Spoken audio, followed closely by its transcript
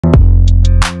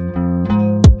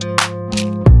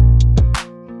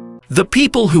The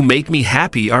people who make me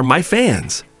happy are my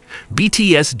fans.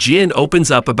 BTS Jin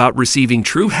opens up about receiving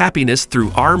true happiness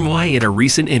through ARMY in a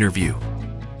recent interview.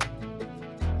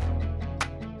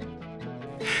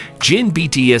 Jin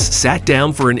BTS sat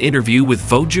down for an interview with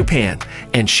Vogue Japan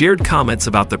and shared comments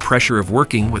about the pressure of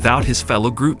working without his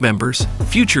fellow group members,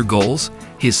 future goals,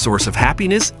 his source of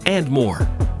happiness, and more.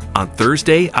 On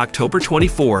Thursday, October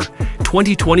 24,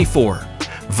 2024,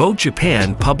 Vogue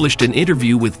Japan published an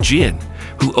interview with Jin,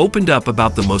 who opened up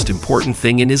about the most important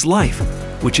thing in his life,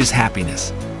 which is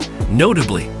happiness.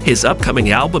 Notably, his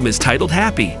upcoming album is titled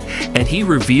Happy, and he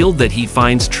revealed that he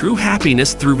finds true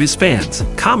happiness through his fans,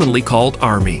 commonly called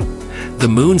ARMY. The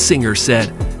Moon singer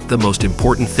said, "The most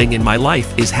important thing in my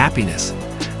life is happiness.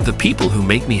 The people who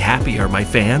make me happy are my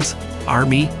fans,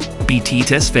 ARMY,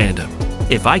 BTS fandom.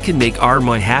 If I can make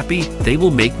ARMY happy, they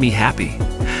will make me happy.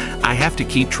 I have to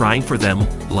keep trying for them,"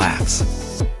 laughs.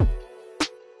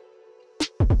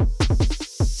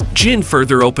 Jin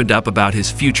further opened up about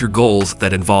his future goals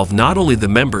that involve not only the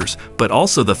members, but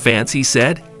also the fans. He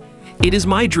said, "It is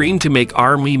my dream to make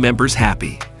ARMY members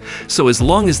happy. So as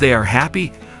long as they are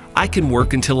happy, I can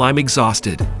work until I'm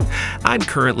exhausted. I'm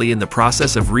currently in the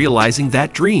process of realizing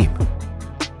that dream."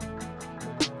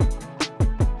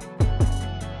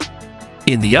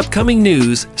 In the upcoming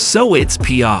news, so it's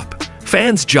KPOP.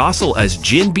 Fans jostle as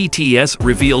Jin BTS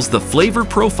reveals the flavor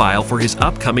profile for his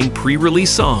upcoming pre-release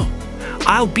song,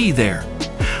 I'll Be There.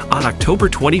 On October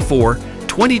 24,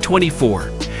 2024,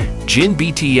 Jin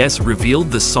BTS revealed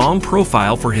the song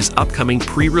profile for his upcoming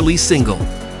pre-release single,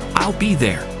 I'll Be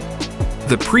There.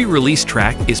 The pre-release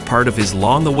track is part of his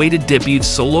long-awaited debut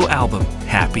solo album,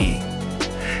 Happy.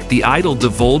 The idol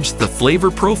divulged the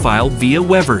flavor profile via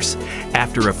Weverse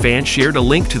after a fan shared a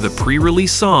link to the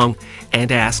pre-release song and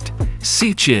asked,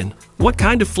 "Sichin, what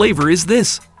kind of flavor is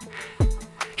this?"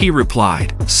 He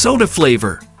replied, "Soda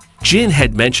flavor." Jin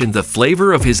had mentioned the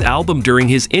flavor of his album during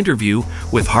his interview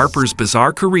with Harper's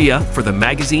Bazaar Korea for the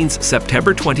magazine's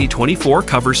September 2024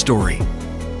 cover story.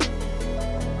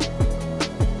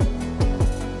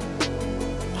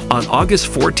 On August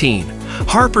 14,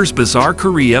 Harper's Bazaar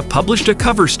Korea published a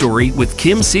cover story with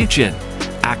Kim Sichin,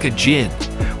 aka Jin,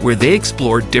 where they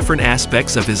explored different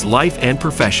aspects of his life and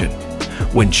profession.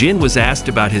 When Jin was asked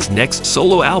about his next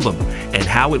solo album and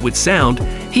how it would sound,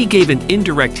 he gave an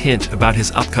indirect hint about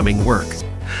his upcoming work,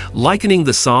 likening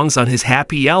the songs on his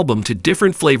Happy album to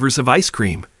different flavors of ice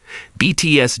cream.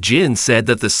 BTS Jin said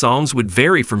that the songs would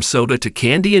vary from soda to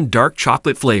candy and dark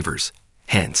chocolate flavors.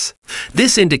 Hence,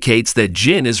 this indicates that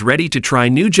Jin is ready to try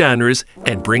new genres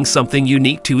and bring something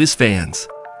unique to his fans.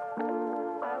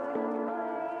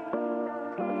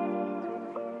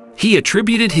 He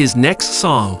attributed his next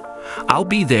song, I'll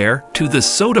Be There, to the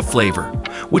soda flavor,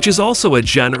 which is also a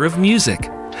genre of music.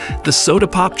 The soda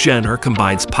pop genre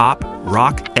combines pop,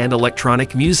 rock, and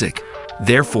electronic music.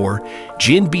 Therefore,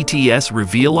 Jin BTS'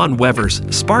 reveal on Weverse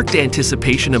sparked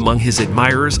anticipation among his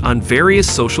admirers on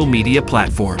various social media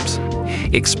platforms.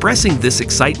 Expressing this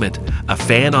excitement, a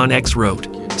fan on X wrote,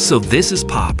 "So this is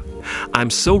pop. I'm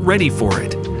so ready for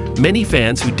it." Many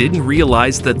fans who didn't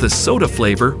realize that the soda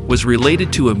flavor was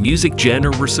related to a music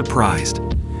genre were surprised.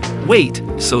 Wait,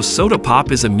 so soda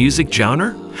pop is a music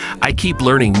genre? I keep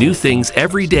learning new things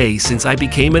every day since I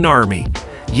became an ARMY.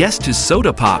 Yes to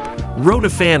soda pop, wrote a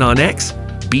fan on X.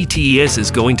 BTS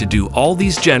is going to do all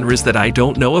these genres that I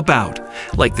don't know about,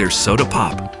 like there's soda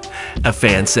pop. A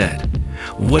fan said,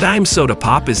 "What I'm soda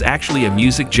pop is actually a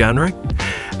music genre?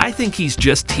 I think he's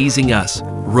just teasing us,"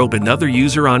 wrote another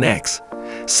user on X.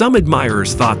 Some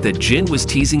admirers thought that Jin was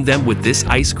teasing them with this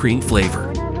ice cream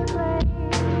flavor.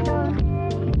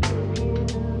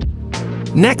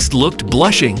 Next looked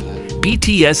blushing.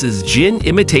 BTS's Jin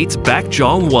imitates Baek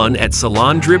Jong-won at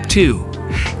Salon Drip 2.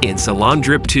 In Salon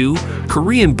Drip 2,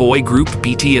 Korean boy group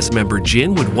BTS member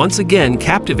Jin would once again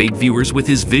captivate viewers with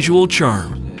his visual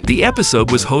charm. The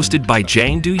episode was hosted by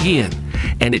Jang Do-yeon,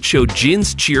 and it showed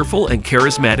Jin's cheerful and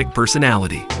charismatic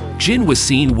personality. Jin was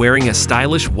seen wearing a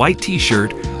stylish white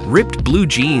t-shirt, ripped blue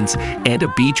jeans, and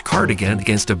a beach cardigan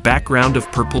against a background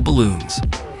of purple balloons.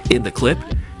 In the clip,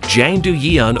 Jang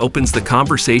Do-yeon opens the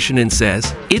conversation and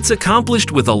says, "It's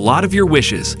accomplished with a lot of your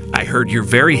wishes. I heard you're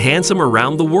very handsome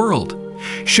around the world."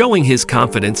 Showing his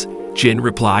confidence, Jin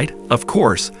replied, "Of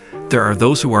course, there are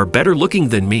those who are better looking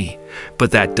than me,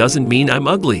 but that doesn't mean I'm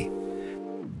ugly."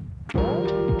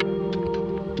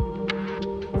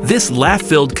 This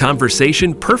laugh-filled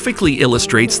conversation perfectly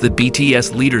illustrates the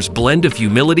BTS leader's blend of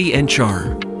humility and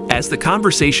charm. As the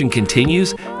conversation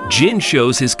continues, Jin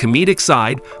shows his comedic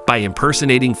side by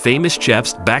impersonating famous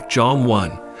chefs Baek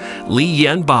Jong-won. Lee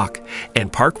Yen-bak,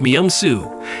 and Park Myung-soo,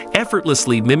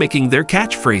 effortlessly mimicking their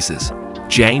catchphrases.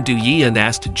 Jang Do-yeon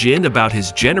asked Jin about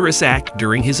his generous act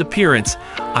during his appearance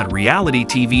on reality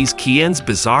TV's Kien's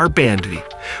Bizarre Bandy,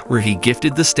 where he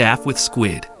gifted the staff with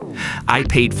squid. "I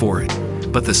paid for it,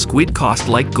 but the squid cost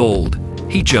like gold,"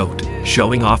 he joked,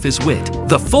 showing off his wit.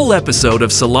 The full episode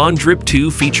of Salon Drip 2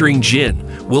 featuring Jin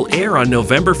will air on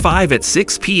November 5 at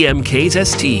 6 p.m.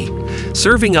 KST,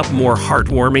 serving up more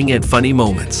heartwarming and funny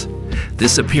moments.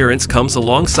 This appearance comes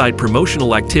alongside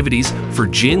promotional activities for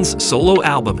Jin's solo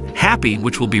album, Happy,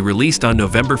 which will be released on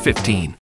November 15.